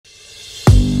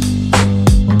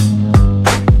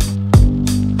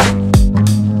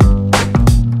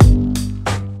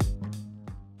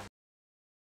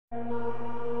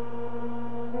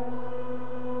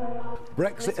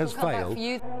Brexit has failed.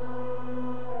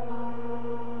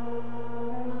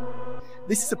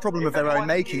 This is a problem of their own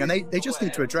making, and they just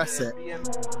need to address it.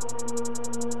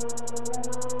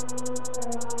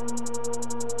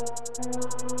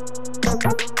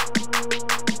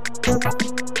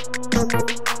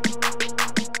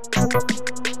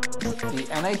 The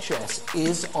NHS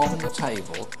is on the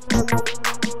table.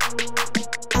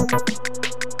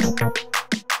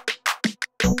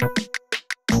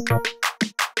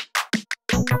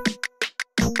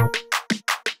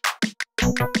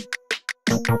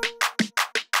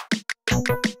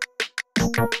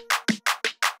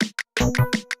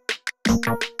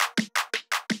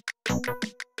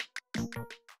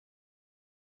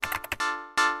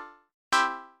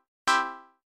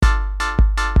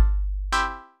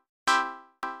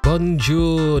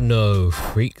 Buongiorno,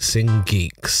 freaks and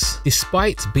geeks.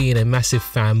 Despite being a massive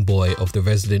fanboy of the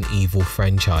Resident Evil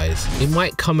franchise, it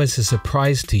might come as a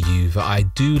surprise to you that I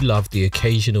do love the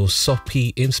occasional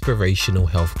soppy, inspirational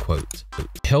health quote.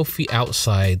 Healthy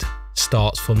outside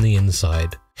starts from the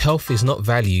inside. Health is not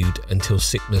valued until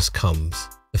sickness comes.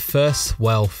 The first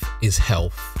wealth is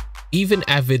health. Even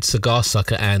avid cigar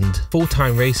sucker and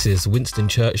full-time racist Winston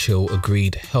Churchill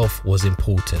agreed health was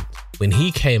important when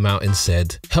he came out and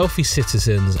said, healthy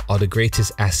citizens are the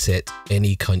greatest asset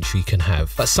any country can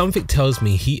have. But something tells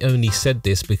me he only said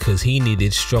this because he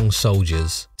needed strong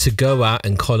soldiers to go out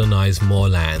and colonize more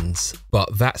lands.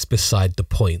 But that's beside the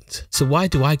point. So why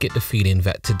do I get the feeling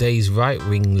that today's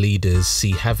right-wing leaders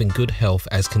see having good health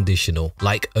as conditional,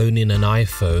 like owning an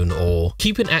iPhone or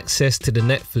keeping access to the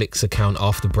Netflix account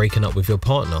after breaking up with your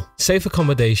partner? Safe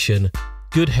accommodation,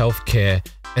 good healthcare,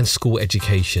 and school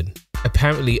education.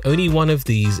 Apparently, only one of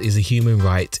these is a human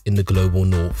right in the global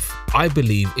north. I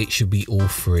believe it should be all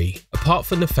free. Apart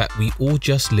from the fact we all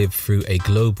just lived through a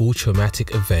global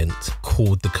traumatic event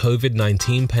called the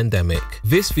COVID-19 pandemic,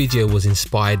 this video was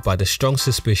inspired by the strong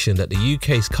suspicion that the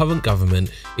UK's current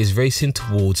government is racing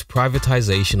towards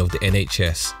privatisation of the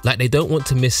NHS, like they don't want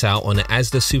to miss out on an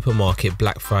Asda supermarket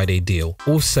Black Friday deal.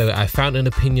 Also, I found an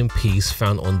opinion piece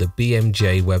found on the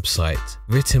BMJ website,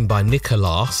 written by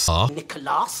Nicholas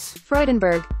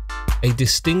Freudenberg, a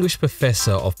distinguished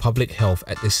professor of public health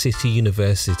at the City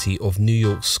University of New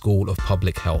York School of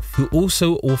Public Health, who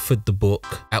also authored the book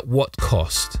At What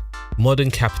Cost?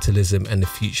 Modern Capitalism and the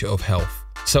Future of Health.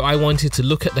 So I wanted to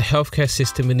look at the healthcare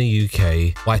system in the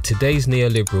UK, why today's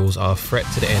neoliberals are a threat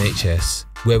to the NHS,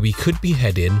 where we could be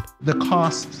heading. The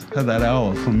cost of that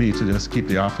hour for me to just keep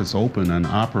the office open and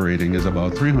operating is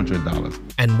about $300.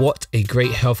 And what a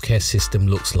great healthcare system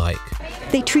looks like.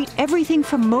 they treat everything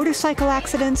from motorcycle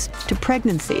accidents to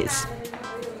pregnancies.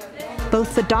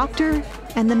 Both the doctor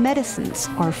and the medicines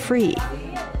are free.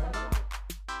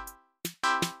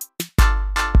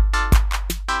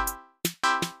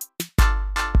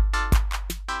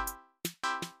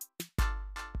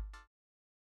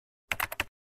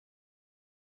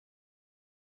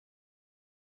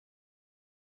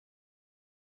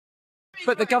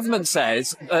 But the government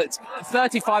says that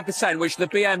 35%, which the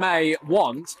BMA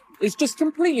want, is just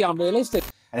completely unrealistic.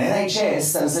 And NHS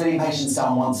sends sending patients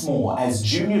down once more as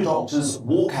junior doctors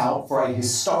walk out for a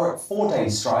historic 4-day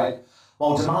strike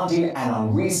while demanding an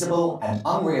unreasonable and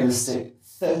unrealistic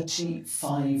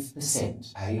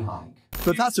 35% pay hike.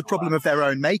 But that's a problem of their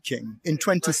own making. In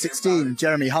 2016,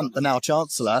 Jeremy Hunt, the now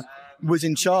Chancellor, was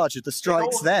in charge of the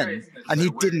strikes then, and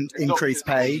he didn't increase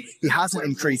pay. He hasn't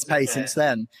increased pay since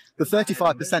then. The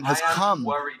 35% has come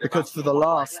because for the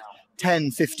last 10,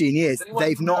 15 years,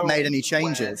 they've not made any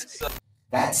changes.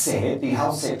 That said, the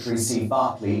Health Secretary Steve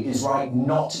Barclay is right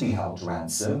not to be held to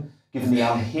ransom, given the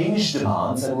unhinged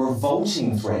demands and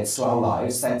revolting threats to our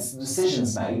lives thanks to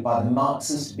decisions made by the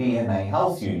Marxist BMA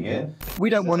Health Union.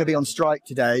 We don't want to be on strike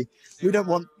today. We don't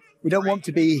want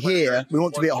to be here. We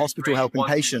want to be at hospital helping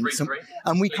patients.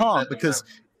 And we can't because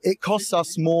it costs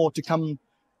us more to come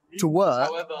to work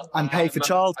and pay for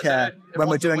childcare when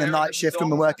we're doing a night shift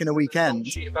and we're working a weekend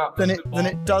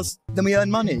than we earn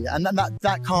money. And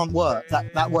that can't work.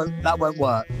 That won't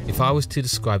work. If I was to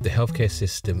describe the healthcare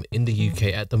system in the UK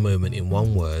at the moment in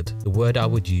one word, the word I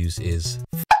would use is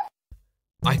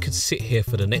I could sit here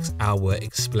for the next hour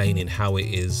explaining how it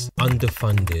is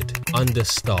underfunded,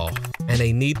 understaffed, and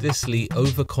a needlessly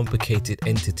overcomplicated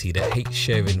entity that hates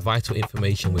sharing vital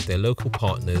information with their local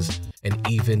partners and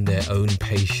even their own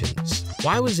patients.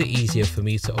 Why was it easier for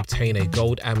me to obtain a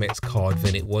gold Amex card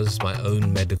than it was my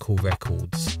own medical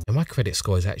records? And my credit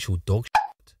score is actual dog shit.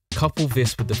 Couple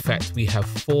this with the fact we have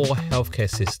 4 healthcare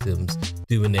systems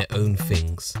doing their own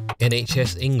things.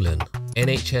 NHS England,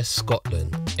 NHS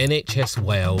Scotland, NHS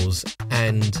Wales,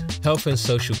 and Health and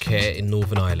Social Care in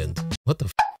Northern Ireland. What the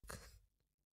f***?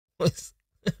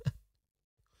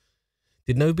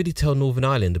 Did nobody tell Northern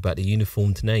Ireland about the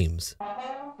uniformed names?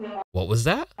 What was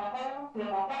that?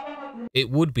 It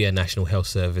would be a national health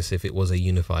service if it was a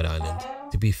unified island.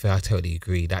 To be fair, I totally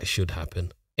agree, that should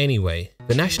happen. Anyway,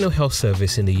 the National Health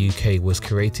Service in the UK was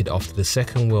created after the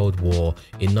Second World War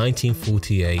in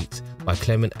 1948 by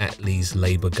Clement Attlee's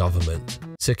Labour government.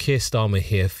 Sir Keir Starmer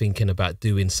here thinking about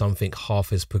doing something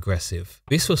half as progressive.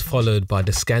 This was followed by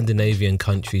the Scandinavian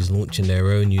countries launching their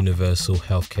own universal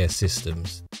healthcare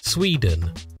systems.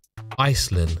 Sweden,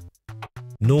 Iceland,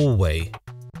 Norway,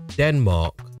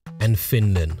 Denmark and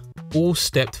Finland all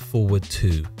stepped forward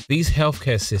too. These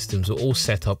healthcare systems were all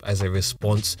set up as a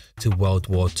response to World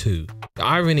War II. The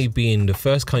irony being the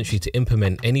first country to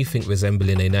implement anything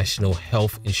resembling a national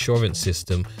health insurance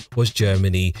system was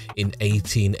Germany in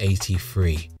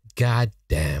 1883. God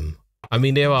damn. I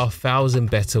mean, there are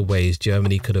 1,000 better ways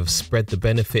Germany could have spread the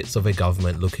benefits of a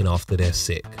government looking after their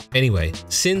sick. Anyway,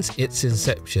 since its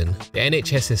inception, the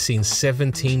NHS has seen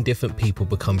 17 different people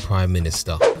become Prime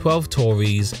Minister, 12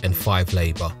 Tories and 5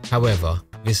 Labour. However,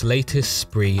 this latest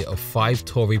spree of 5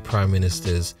 Tory Prime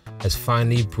Ministers has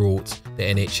finally brought the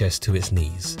NHS to its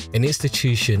knees. An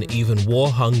institution even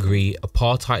war-hungry,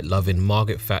 apartheid-loving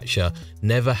Margaret Thatcher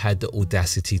never had the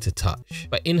audacity to touch.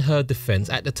 But in her defence,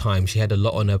 at the time, she had a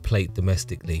lot on her plate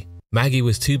domestically. Maggie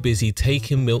was too busy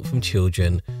taking milk from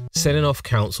children, selling off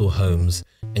council homes,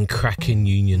 and cracking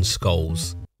union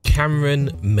skulls. Cameron,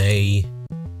 May,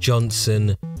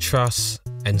 Johnson, Truss,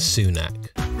 and Sunak.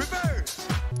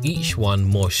 Each one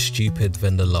more stupid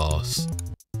than the last,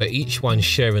 but each one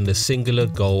sharing the singular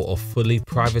goal of fully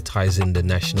privatising the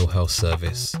National Health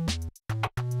Service.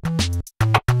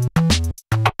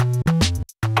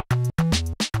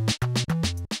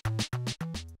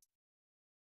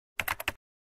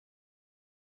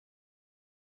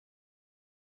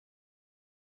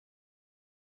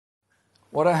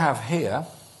 What I have here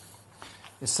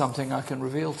is something I can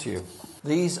reveal to you.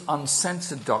 These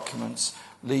uncensored documents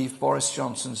leave Boris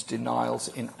Johnson's denials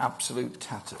in absolute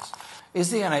tatters.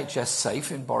 Is the NHS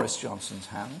safe in Boris Johnson's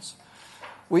hands?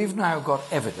 We've now got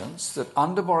evidence that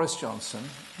under Boris Johnson,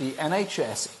 the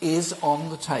NHS is on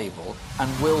the table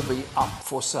and will be up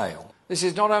for sale. This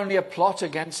is not only a plot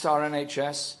against our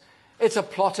NHS, it's a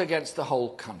plot against the whole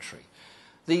country.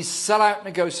 These sellout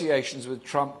negotiations with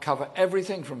Trump cover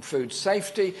everything from food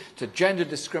safety to gender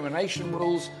discrimination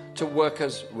rules to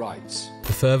workers' rights.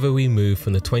 The further we move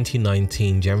from the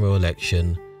 2019 general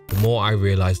election, the more I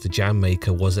realised the jam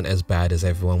maker wasn't as bad as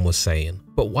everyone was saying.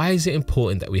 But why is it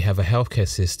important that we have a healthcare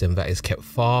system that is kept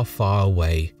far, far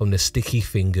away from the sticky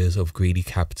fingers of greedy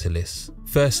capitalists?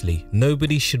 Firstly,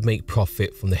 nobody should make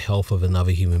profit from the health of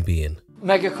another human being.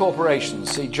 Mega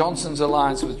corporations see Johnson's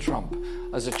alliance with Trump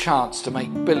as a chance to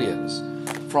make billions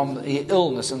from the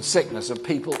illness and sickness of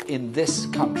people in this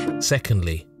country.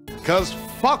 Secondly, because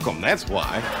fuck them, that's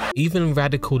why. Even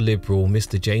radical liberal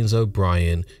Mr. James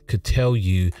O'Brien could tell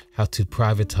you how to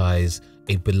privatise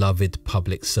a beloved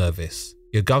public service.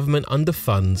 Your government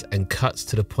underfunds and cuts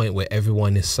to the point where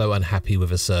everyone is so unhappy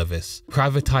with a service.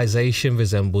 Privatisation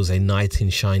resembles a knight in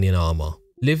shining armour.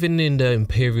 Living in the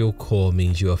imperial core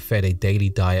means you are fed a daily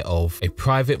diet of a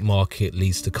private market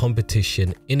leads to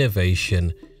competition,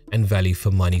 innovation, and value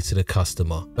for money to the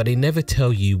customer. But they never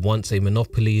tell you once a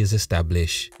monopoly is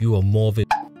established, you are more than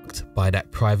by that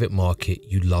private market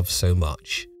you love so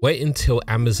much. Wait until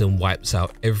Amazon wipes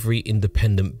out every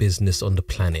independent business on the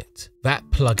planet. That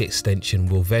plug extension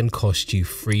will then cost you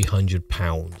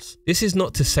 £300. This is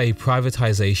not to say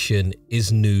privatisation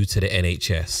is new to the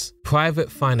NHS.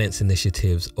 Private finance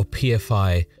initiatives, or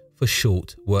PFI for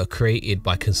short, were created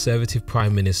by Conservative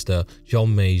Prime Minister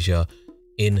John Major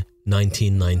in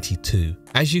 1992.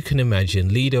 As you can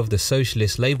imagine, leader of the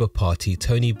Socialist Labour Party,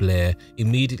 Tony Blair,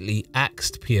 immediately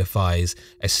axed PFIs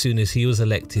as soon as he was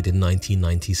elected in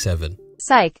 1997.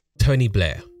 Psych. Tony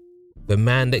Blair, the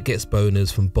man that gets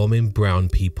boners from bombing brown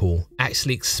people,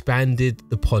 actually expanded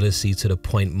the policy to the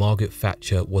point Margaret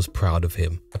Thatcher was proud of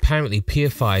him. Apparently,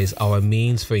 PFIs are a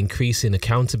means for increasing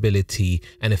accountability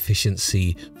and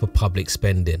efficiency for public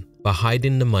spending by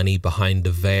hiding the money behind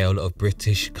the veil of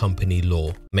British company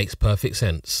law. Makes perfect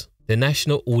sense. The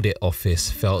National Audit Office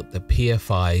felt that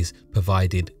PFIs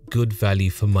provided good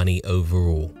value for money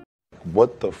overall.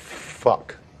 What the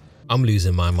fuck? I'm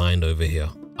losing my mind over here.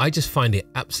 I just find it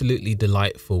absolutely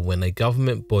delightful when a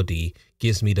government body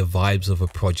gives me the vibes of a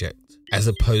project, as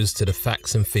opposed to the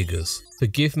facts and figures.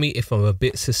 Forgive me if I'm a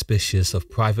bit suspicious of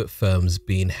private firms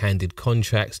being handed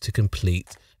contracts to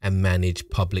complete and manage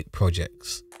public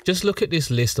projects. Just look at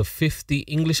this list of 50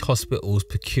 English hospitals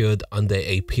procured under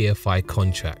a PFI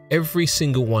contract, every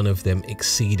single one of them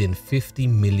exceeding £50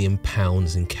 million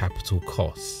in capital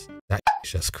costs. That's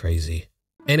just crazy.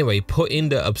 Anyway, putting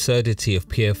the absurdity of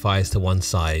PFIs to one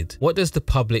side, what does the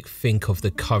public think of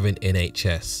the current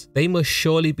NHS? They must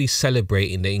surely be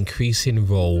celebrating the increasing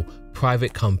role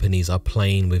private companies are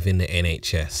playing within the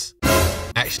NHS.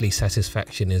 Actually,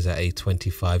 satisfaction is at a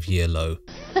 25-year low.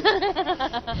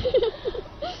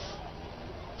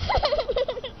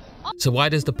 So why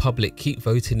does the public keep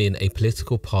voting in a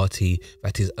political party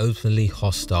that is openly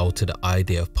hostile to the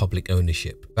idea of public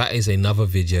ownership? That is another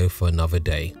video for another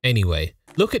day. Anyway,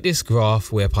 look at this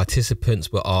graph where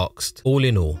participants were asked, all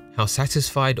in all, how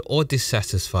satisfied or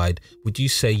dissatisfied would you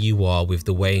say you are with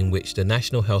the way in which the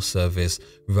National Health Service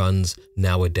runs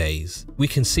nowadays? We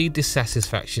can see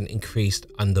dissatisfaction increased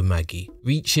under Maggie,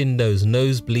 reaching those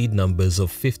nosebleed numbers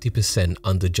of 50%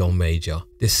 under John Major.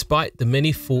 Despite the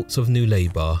many faults of New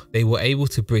Labour, they were able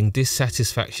to bring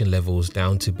dissatisfaction levels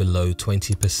down to below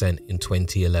 20% in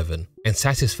 2011. And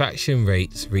satisfaction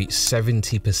rates reached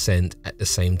 70% at the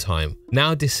same time.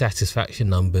 Now dissatisfaction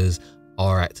numbers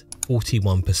are at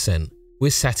 41%,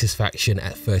 with satisfaction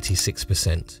at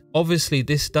 36%. Obviously,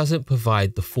 this doesn't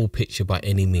provide the full picture by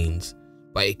any means,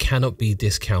 but it cannot be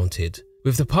discounted.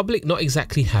 With the public not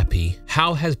exactly happy,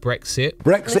 how has Brexit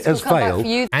has failed,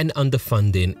 and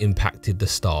underfunding impacted the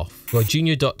staff? While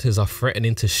junior doctors are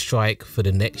threatening to strike for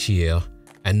the next year,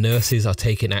 and nurses are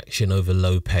taking action over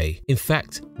low pay. In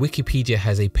fact, Wikipedia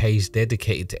has a page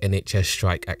dedicated to NHS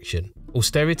strike action.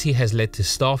 Austerity has led to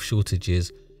staff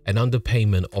shortages and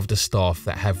underpayment of the staff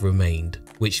that have remained,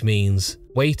 which means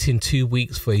waiting 2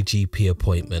 weeks for a GP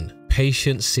appointment,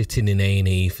 patients sitting in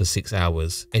A&E for 6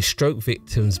 hours, and stroke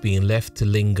victims being left to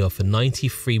linger for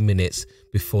 93 minutes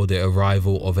before the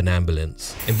arrival of an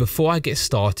ambulance. And before I get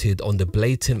started on the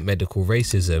blatant medical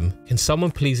racism, can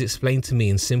someone please explain to me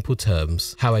in simple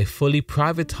terms how a fully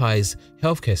privatized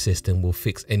healthcare system will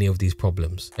fix any of these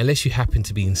problems, unless you happen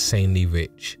to be insanely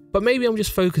rich? But maybe I'm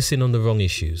just focusing on the wrong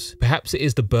issues. Perhaps it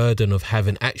is the burden of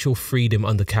having actual freedom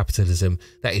under capitalism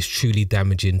that is truly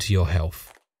damaging to your health.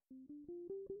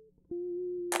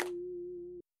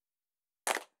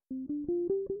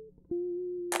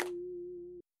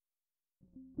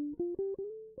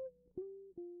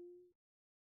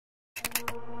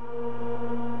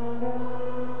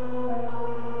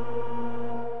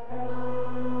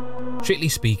 Strictly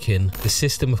speaking, the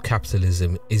system of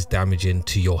capitalism is damaging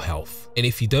to your health. And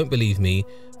if you don't believe me,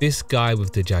 this guy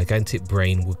with the gigantic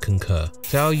brain would concur.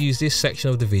 So I'll use this section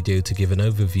of the video to give an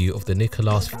overview of the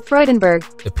Nicholas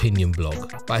Freudenberg opinion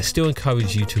blog, but I still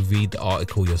encourage you to read the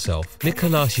article yourself.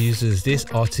 Nicholas uses this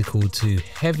article to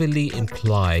heavily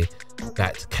imply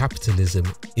that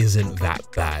capitalism isn't that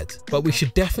bad, but we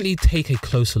should definitely take a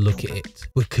closer look at it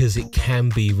because it can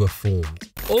be reformed.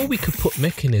 Or we could put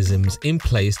mechanisms in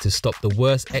place to stop the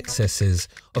worst excesses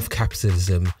of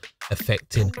capitalism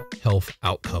affecting health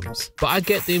outcomes. But I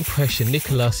get the impression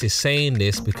Nicholas is saying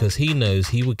this because he knows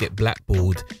he would get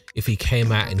blackballed if he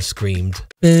came out and screamed,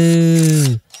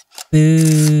 "Boo!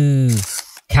 Boo!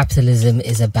 Capitalism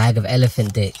is a bag of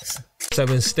elephant dicks." So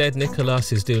instead,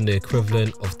 Nicholas is doing the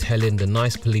equivalent of telling the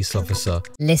nice police officer,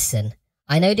 "Listen,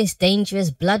 I know this dangerous,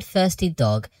 bloodthirsty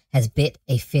dog has bit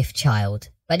a 5th child,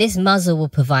 but this muzzle will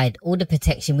provide all the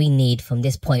protection we need from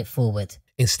this point forward."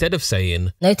 Instead of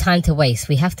saying, "No time to waste,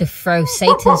 we have to throw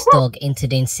Satan's dog into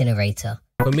the incinerator."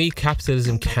 For me,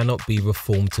 capitalism cannot be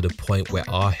reformed to the point where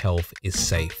our health is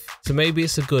safe. So maybe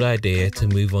it's a good idea to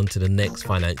move on to the next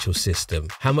financial system.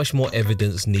 How much more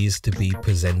evidence needs to be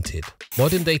presented?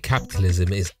 Modern day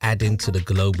capitalism is adding to the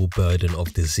global burden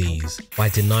of disease by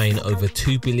denying over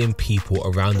 2 billion people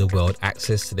around the world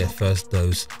access to their first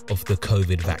dose of the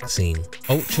COVID vaccine.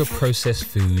 Ultra processed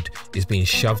food is being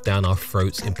shoved down our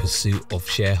throats in pursuit of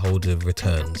shareholder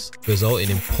returns, resulting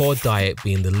in poor diet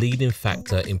being the leading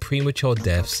factor in premature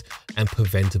deaths and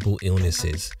preventable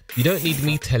illnesses. You don't need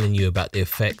me telling you about the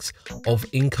effects of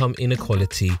income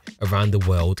inequality around the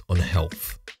world on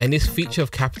health. And this feature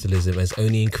of capitalism has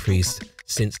only increased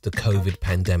since the COVID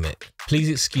pandemic. Please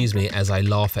excuse me as I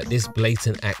laugh at this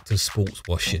blatant act of sports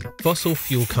washing. Fossil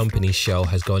fuel company Shell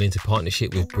has gone into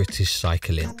partnership with British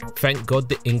Cycling. Thank God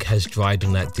the ink has dried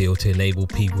on that deal to enable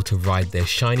people to ride their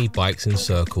shiny bikes in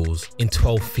circles in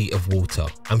 12 feet of water.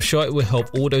 I'm sure it will help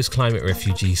all those climate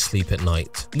refugees sleep at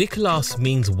night. Nicholas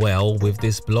means well with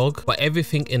this blog, but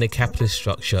everything in a capitalist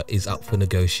structure is up for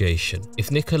negotiation. If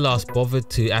Nicholas bothered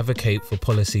to advocate for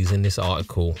policies in this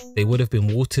article, they would have been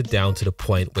watered down to the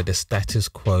point where the status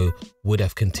quo would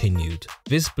have continued.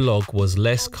 This blog was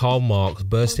less Karl Marx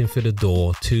bursting through the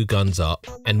door, 2 guns up,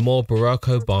 and more Barack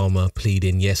Obama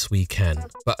pleading yes we can,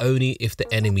 but only if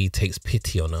the enemy takes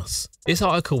pity on us. This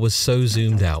article was so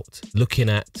zoomed out, looking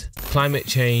at climate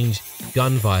change,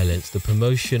 gun violence, the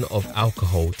promotion of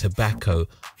alcohol, tobacco,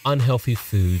 unhealthy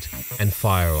food and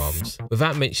firearms,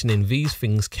 without mentioning these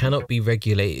things cannot be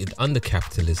regulated under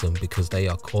capitalism because they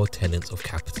are core tenets of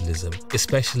capitalism,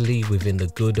 especially within the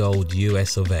good old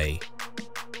US of A.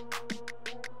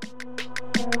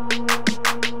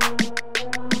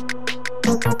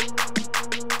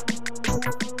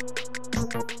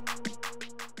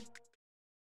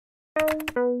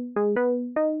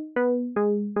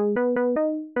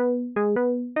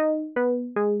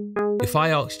 If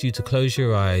I asked you to close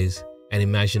your eyes and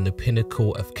imagine the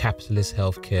pinnacle of capitalist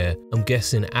healthcare, I'm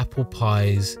guessing apple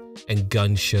pies and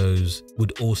gun shows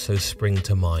would also spring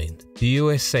to mind. The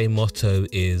USA motto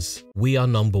is, "We are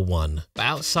number one." But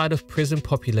outside of prison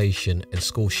population and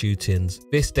school shootings,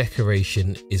 this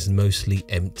decoration is mostly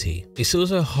empty. It's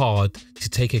also hard to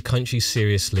take a country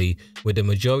seriously where the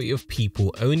majority of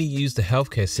people only use the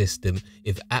healthcare system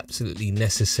if absolutely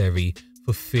necessary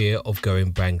for fear of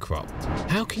going bankrupt.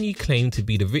 How can you claim to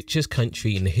be the richest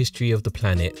country in the history of the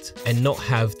planet and not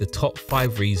have the top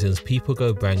 5 reasons people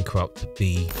go bankrupt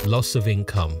be loss of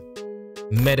income,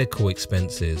 medical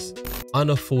expenses,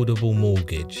 unaffordable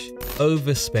mortgage,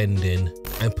 overspending,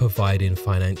 and providing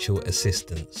financial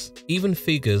assistance? Even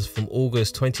figures from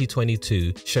August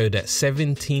 2022 show that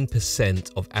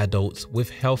 17% of adults with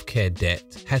healthcare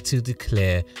debt had to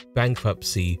declare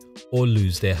bankruptcy or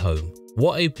lose their home.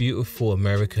 What a beautiful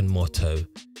American motto.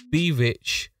 Be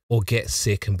rich or get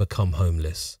sick and become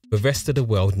homeless. The rest of the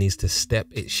world needs to step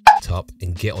its shit up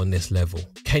and get on this level.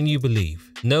 Can you believe?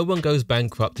 No one goes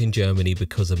bankrupt in Germany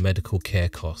because of medical care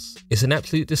costs. It's an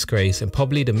absolute disgrace and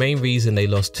probably the main reason they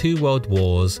lost 2 world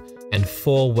wars and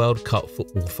 4 World Cup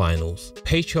football finals.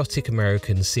 Patriotic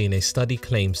Americans seeing a study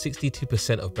claim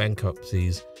 62% of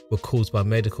bankruptcies were caused by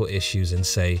medical issues and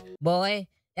say, "Boy,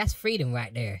 that's freedom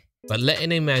right there." But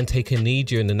letting a man take a knee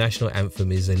during the national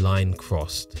anthem is a line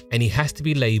crossed, and he has to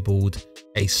be labelled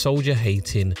a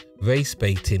soldier-hating,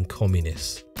 race-baiting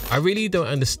communist. I really don't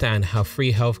understand how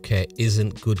free healthcare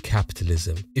isn't good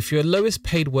capitalism. If your lowest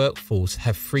paid workforce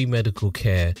have free medical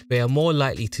care, they are more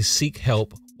likely to seek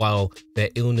help while their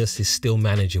illness is still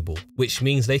manageable, which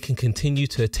means they can continue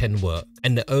to attend work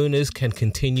and the owners can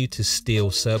continue to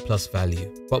steal surplus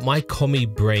value. But my commie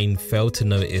brain failed to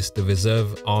notice the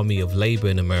reserve army of labor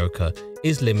in America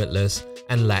is limitless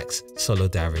and lacks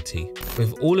solidarity.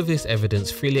 With all of this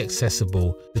evidence freely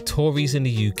accessible, the Tories in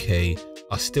the UK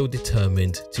are still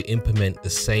determined to implement the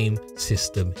same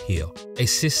system here. A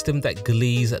system that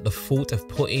glees at the thought of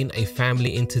putting a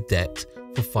family into debt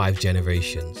for 5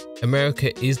 generations.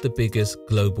 America is the biggest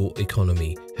global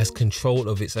economy, has control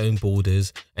of its own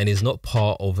borders, and is not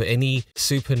part of any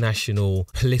supranational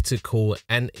political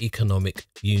and economic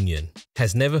union.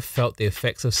 Has never felt the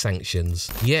effects of sanctions,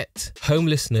 yet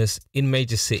homelessness in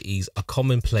major cities are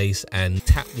commonplace and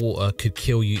tap water could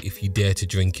kill you if you dare to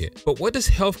drink it. But what does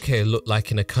healthcare look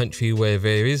like in a country where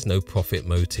there is no profit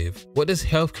motive? What does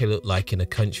healthcare look like in a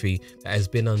country that has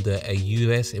been under a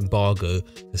US embargo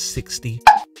for 60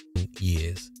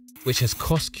 years, which has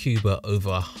cost Cuba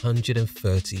over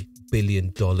 $130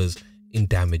 billion in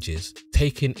damages?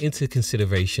 Taking into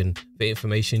consideration the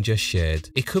information just shared,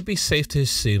 it could be safe to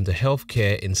assume the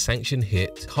healthcare in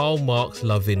sanction-hit, Karl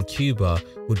Marx-loving Cuba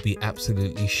would be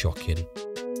absolutely shocking.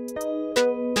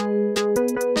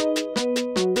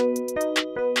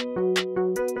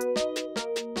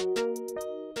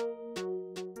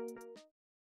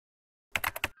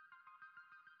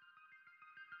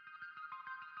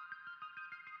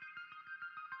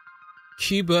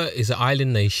 Cuba is an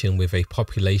island nation with a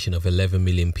population of 11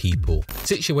 million people.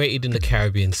 Situated in the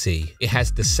Caribbean Sea, it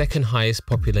has the 2nd highest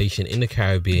population in the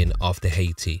Caribbean after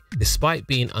Haiti. Despite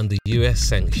being under US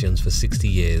sanctions for 60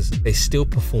 years, they still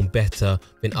perform better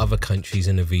than other countries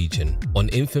in the region on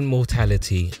infant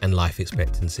mortality and life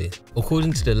expectancy.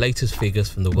 According to the latest figures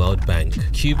from the World Bank,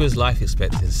 Cuba's life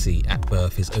expectancy at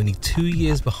birth is only 2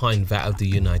 years behind that of the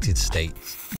United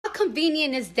States. How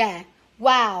convenient is that?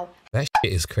 Wow. That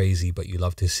shit is crazy, but you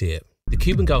love to see it. The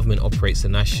Cuban government operates the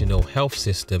national health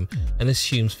system and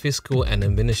assumes fiscal and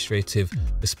administrative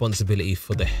responsibility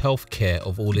for the health care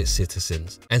of all its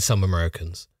citizens and some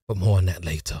Americans, but more on that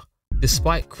later.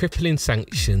 Despite crippling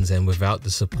sanctions and without the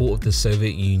support of the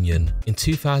Soviet Union, in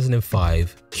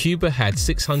 2005, Cuba had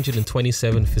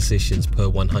 627 physicians per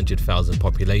 100,000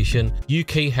 population,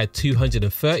 UK had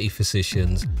 230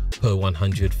 physicians per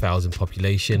 100,000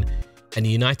 population, and the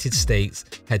United States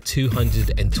had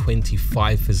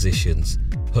 225 physicians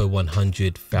per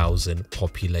 100,000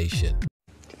 population.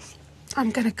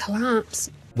 I'm gonna collapse.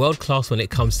 World class when it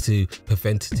comes to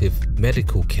preventative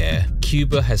medical care,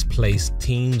 Cuba has placed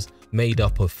teams made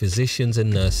up of physicians and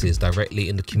nurses directly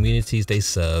in the communities they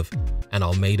serve and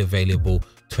are made available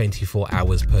 24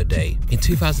 hours per day. In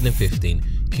 2015,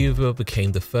 Cuba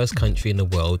became the first country in the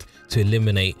world to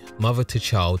eliminate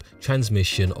mother-to-child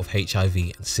transmission of HIV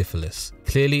and syphilis.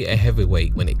 Clearly a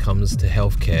heavyweight when it comes to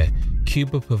healthcare,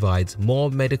 Cuba provides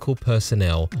more medical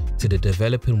personnel to the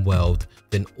developing world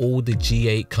than all the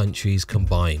G8 countries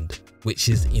combined, which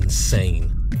is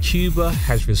insane. Cuba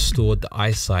has restored the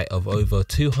eyesight of over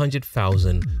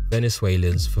 200,000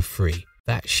 Venezuelans for free.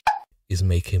 That shit is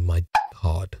making my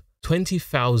hard.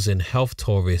 20,000 health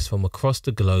tourists from across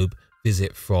the globe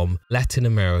visit from Latin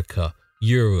America,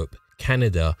 Europe,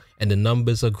 Canada, and the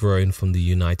numbers are growing from the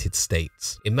United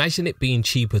States. Imagine it being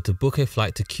cheaper to book a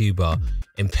flight to Cuba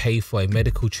and pay for a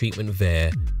medical treatment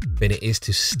there than it is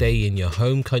to stay in your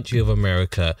home country of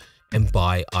America and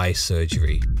buy eye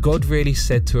surgery. God really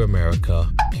said to America,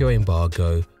 your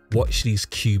embargo, watch these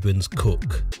Cubans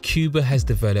cook. Cuba has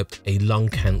developed a lung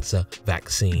cancer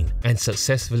vaccine and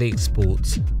successfully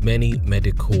exports many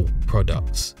medical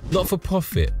products. Not for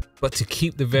profit, but to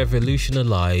keep the revolution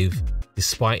alive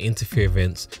despite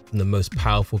interference from the most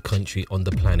powerful country on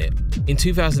the planet. In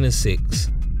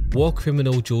 2006, war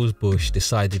criminal George Bush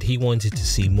decided he wanted to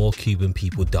see more Cuban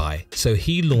people die. So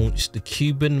he launched the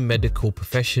Cuban Medical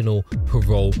Professional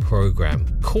Parole Program,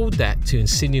 called that to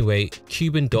insinuate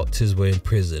Cuban doctors were in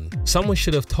prison. Someone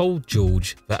should have told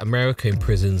George that America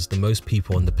imprisons the most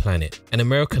people on the planet. And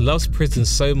America loves prisons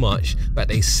so much that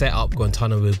they set up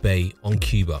Guantanamo Bay on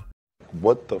Cuba.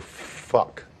 What the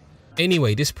fuck?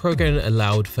 Anyway, this program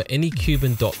allowed for any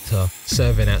Cuban doctor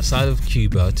serving outside of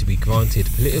Cuba to be granted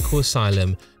political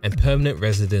asylum and permanent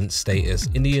resident status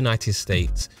in the United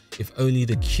States if only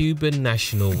the Cuban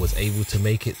national was able to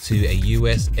make it to a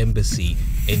US embassy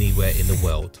anywhere in the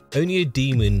world. Only a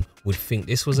demon would think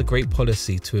this was a great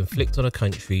policy to inflict on a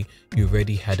country you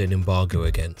already had an embargo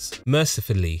against.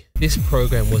 Mercifully, this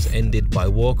program was ended by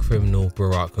war criminal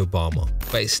Barack Obama,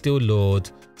 but it still lured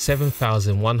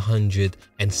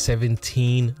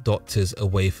 7,117 doctors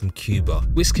away from Cuba,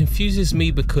 which confuses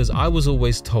me because I was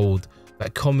always told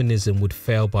that communism would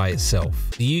fail by itself.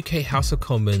 The UK House of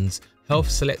Commons Health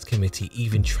Select Committee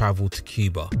even travelled to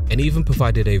Cuba and even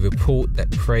provided a report that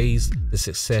praised the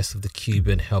success of the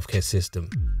Cuban healthcare system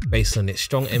based on its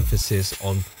strong emphasis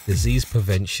on disease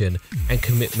prevention and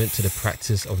commitment to the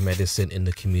practice of medicine in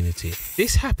the community.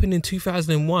 This happened in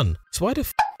 2001, so why the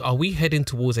f are we heading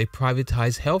towards a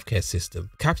privatized healthcare system?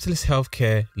 Capitalist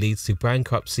healthcare leads to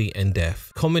bankruptcy and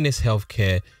death. Communist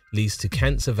healthcare leads to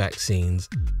cancer vaccines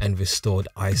and restored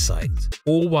eyesight,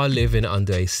 all while living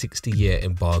under a 60-year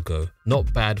embargo.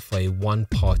 Not bad for a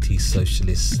one-party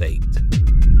socialist state.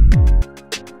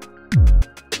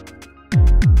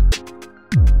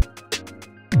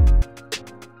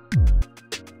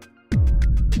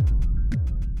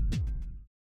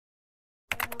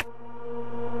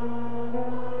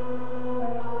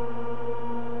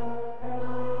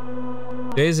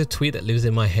 There is a tweet that lives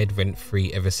in my head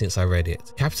rent-free ever since I read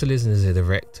it. Capitalism is a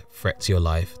direct threat to your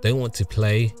life. Don't want to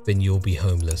play? Then you'll be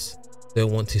homeless.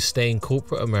 Don't want to stay in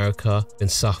corporate America? Then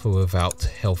suffer without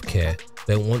healthcare.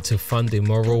 Don't want to fund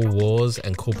immoral wars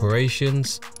and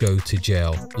corporations? Go to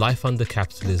jail. Life under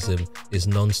capitalism is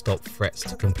non-stop threats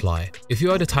to comply. If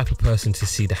you are the type of person to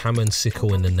see the hammer and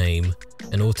sickle in the name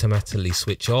and automatically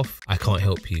switch off, I can't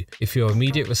help you. If your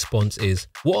immediate response is,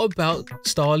 what about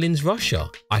Stalin's Russia?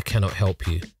 I cannot help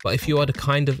you. But if you are the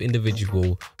kind of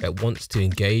individual that wants to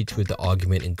engage with the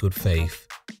argument in good faith,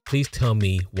 please tell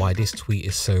me why this tweet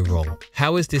is so wrong.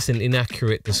 How is this an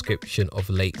inaccurate description of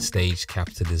late-stage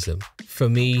capitalism? For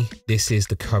me, this is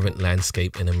the current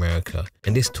landscape in America,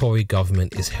 and this Tory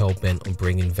government is hell-bent on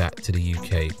bringing that to the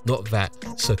UK. Not that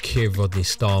Sir Keir Rodney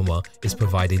Starmer is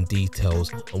providing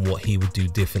details on what he would do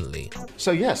differently.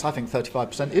 So yes, I think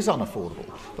 35% is unaffordable,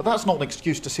 but that's not an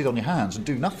excuse to sit on your hands and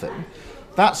do nothing.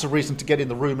 That's a reason to get in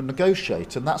the room and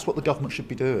negotiate, and that's what the government should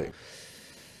be doing.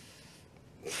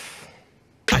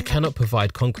 I cannot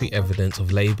provide concrete evidence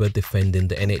of Labour defending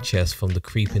the NHS from the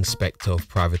creeping spectre of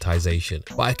privatisation,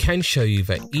 but I can show you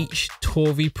that each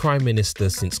Tory Prime Minister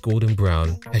since Gordon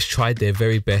Brown has tried their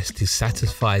very best to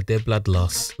satisfy their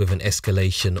bloodlusts with an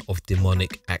escalation of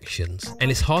demonic actions. And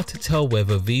it's hard to tell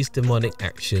whether these demonic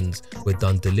actions were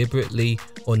done deliberately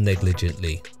or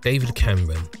negligently. David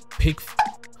Cameron, pig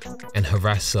and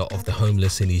harasser of the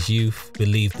homeless in his youth,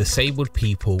 believed disabled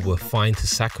people were fine to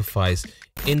sacrifice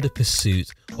in the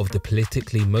pursuit of the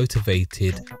politically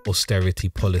motivated austerity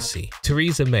policy.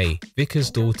 Theresa May, Vicar's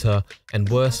daughter, and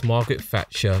worst Margaret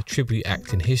Thatcher tribute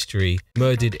act in history,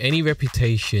 murdered any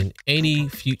reputation any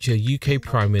future UK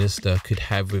Prime Minister could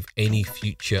have with any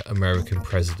future American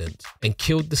president, and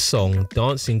killed the song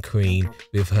Dancing Queen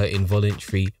with her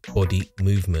involuntary body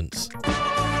movements.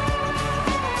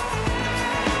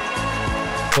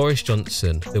 Boris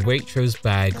Johnson, the Waitrose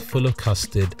bag full of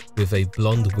custard with a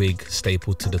blonde wig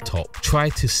stapled to the top,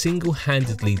 tried to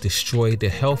single-handedly destroy the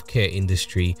healthcare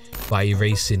industry by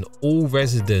erasing all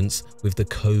residents with the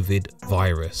COVID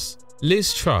virus.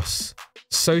 Liz Truss,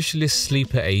 socialist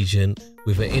sleeper agent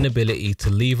with an inability to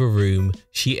leave a room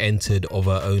she entered of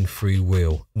her own free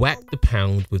will, whacked the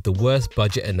pound with the worst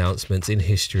budget announcements in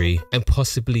history, and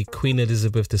possibly Queen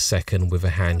Elizabeth II with a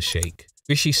handshake.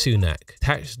 Rishi Sunak,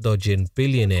 tax-dodging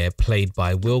billionaire played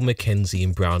by Will Mackenzie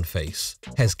in brownface,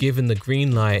 has given the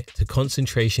green light to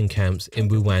concentration camps in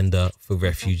Rwanda for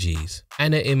refugees,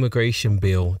 and an immigration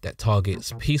bill that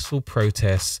targets peaceful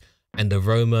protests and the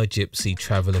Roma Gypsy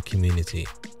traveller community.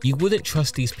 You wouldn't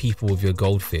trust these people with your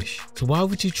goldfish, so why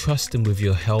would you trust them with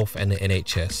your health and the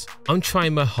NHS? I'm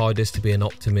trying my hardest to be an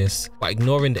optimist, but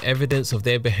ignoring the evidence of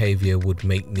their behaviour would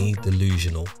make me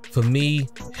delusional. For me,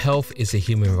 health is a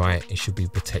human right and should be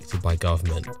protected by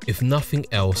government. If nothing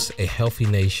else, a healthy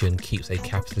nation keeps a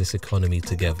capitalist economy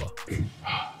together.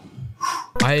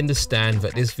 I understand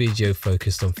that this video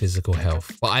focused on physical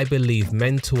health, but I believe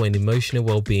mental and emotional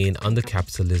well-being under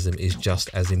capitalism is just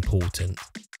as important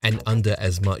and under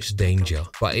as much danger,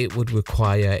 but it would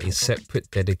require a separate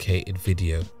dedicated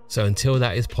video. So until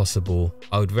that is possible,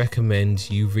 I would recommend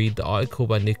you read the article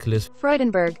by Nicholas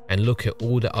Freudenberg and look at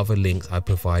all the other links I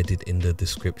provided in the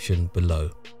description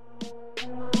below.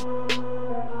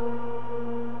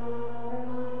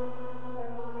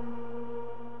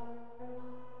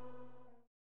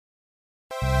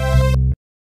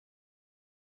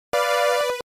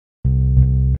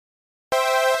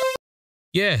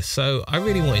 Yeah, so I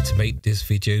really wanted to make this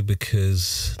video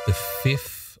because the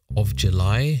 5th of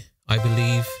July, I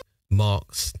believe,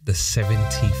 marks the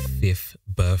 75th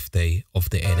birthday of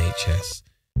the NHS.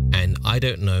 And I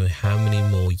don't know how many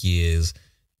more years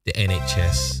the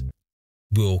NHS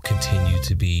will continue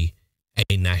to be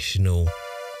a national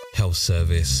health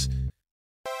service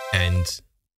and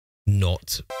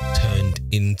not turned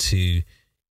into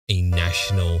a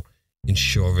national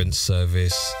insurance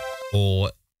service or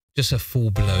just a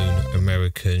full-blown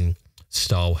American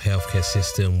style healthcare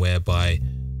system whereby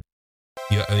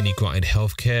you're only granted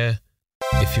healthcare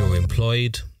if you're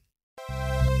employed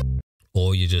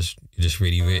or you're just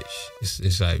really rich.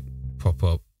 It's like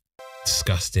proper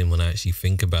disgusting when I actually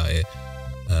think about it.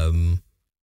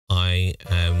 I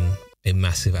am a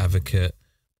massive advocate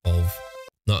of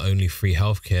not only free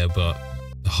healthcare but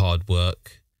the hard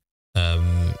work,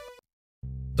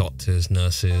 doctors,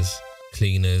 nurses,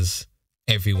 cleaners,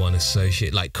 everyone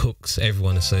associated, like cooks,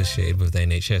 everyone associated with the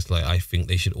NHS. Like, I think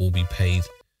they should all be paid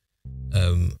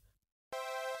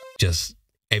just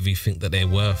everything that they're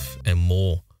worth and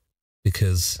more,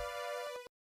 because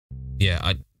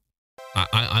yeah,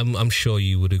 I'm sure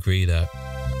you would agree that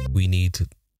we need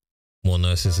more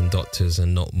nurses and doctors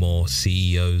and not more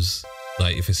CEOs.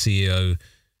 Like, if a CEO,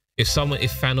 if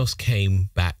Thanos came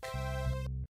back,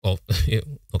 or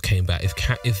not came back, if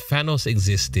Thanos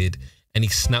existed and he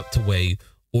snapped away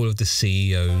all of the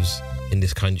CEOs in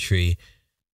this country,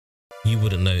 you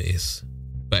wouldn't notice.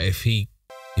 But if he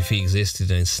existed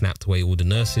and snapped away all the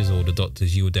nurses or the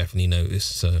doctors, you would definitely notice.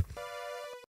 So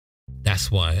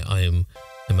that's why I am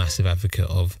a massive advocate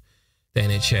of the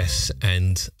NHS.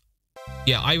 And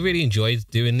yeah, I really enjoyed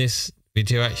doing this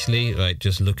video, actually, like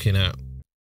just looking at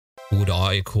all the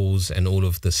articles and all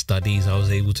of the studies I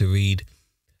was able to read,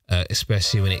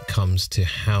 especially when it comes to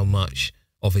how much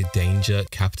of a danger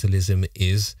capitalism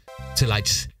is to like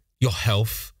your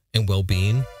health and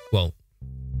well-being. Well,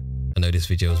 I know this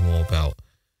video is more about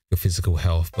your physical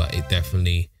health, but it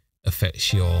definitely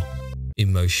affects your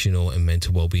emotional and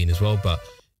mental well-being as well. But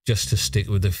just to stick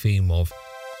with the theme of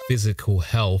physical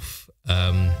health,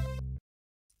 yeah,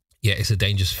 it's a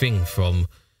dangerous thing, from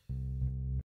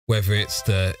whether it's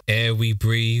the air we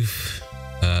breathe,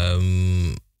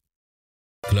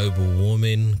 global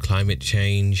warming, climate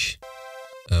change,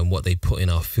 what they put in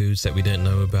our foods that we don't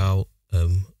know about.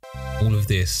 All of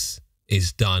this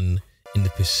is done in the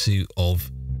pursuit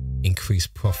of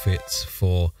increased profits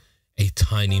for a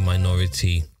tiny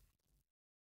minority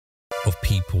of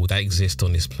people that exist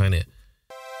on this planet.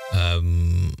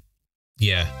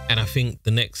 Yeah, and I think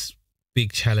the next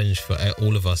big challenge for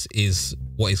all of us is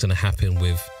what is going to happen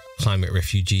with climate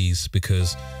refugees,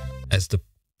 because as the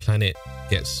planet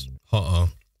gets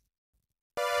hotter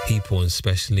people,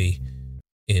 especially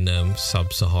in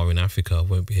sub-Saharan Africa,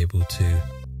 won't be able to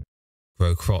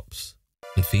grow crops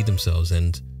and feed themselves.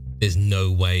 And there's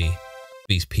no way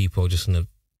these people are just going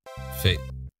to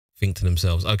think to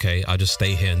themselves, okay, I'll just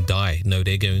stay here and die. No,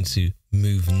 they're going to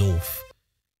move north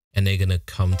and they're going to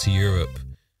come to Europe,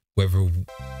 whether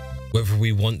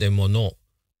we want them or not.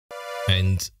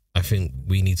 And I think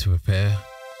we need to prepare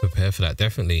for that,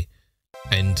 definitely.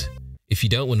 And if you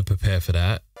don't want to prepare for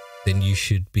that, then you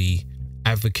should be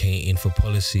advocating for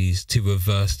policies to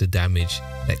reverse the damage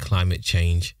that climate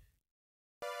change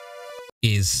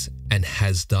is and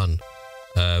has done.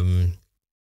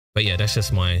 But yeah, that's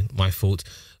just my thoughts.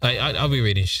 I'll be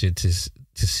really interested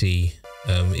to see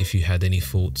if you had any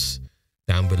thoughts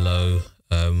down below.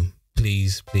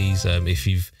 Please, if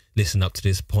you've listened up to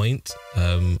this point,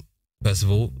 first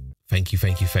of all, thank you.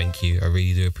 I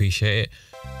really do appreciate it.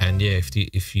 And yeah,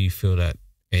 if you feel that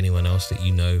anyone else that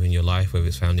you know in your life, whether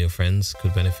it's family or friends,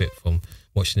 could benefit from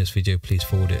watching this video, please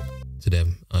forward it to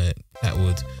them. That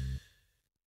would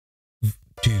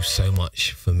do so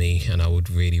much for me, and I would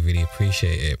really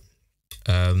appreciate it.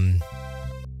 I'm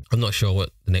not sure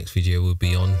what the next video will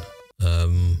be on.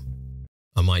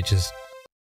 I might just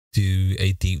do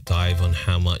a deep dive on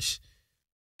how much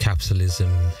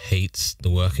capitalism hates the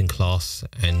working class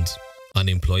and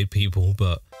unemployed people,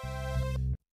 but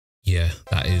yeah,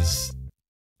 that is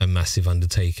a massive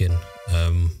undertaking.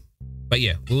 But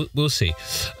yeah, we'll see.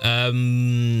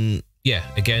 Yeah,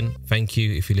 again, thank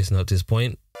you if you listen up to this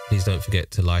point. Please don't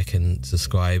forget to like and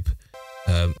subscribe.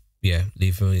 Yeah,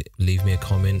 leave me a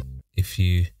comment if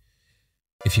you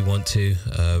want to.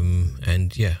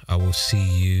 And yeah, I will see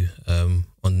you on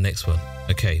the next one.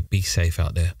 Okay, be safe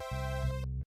out there.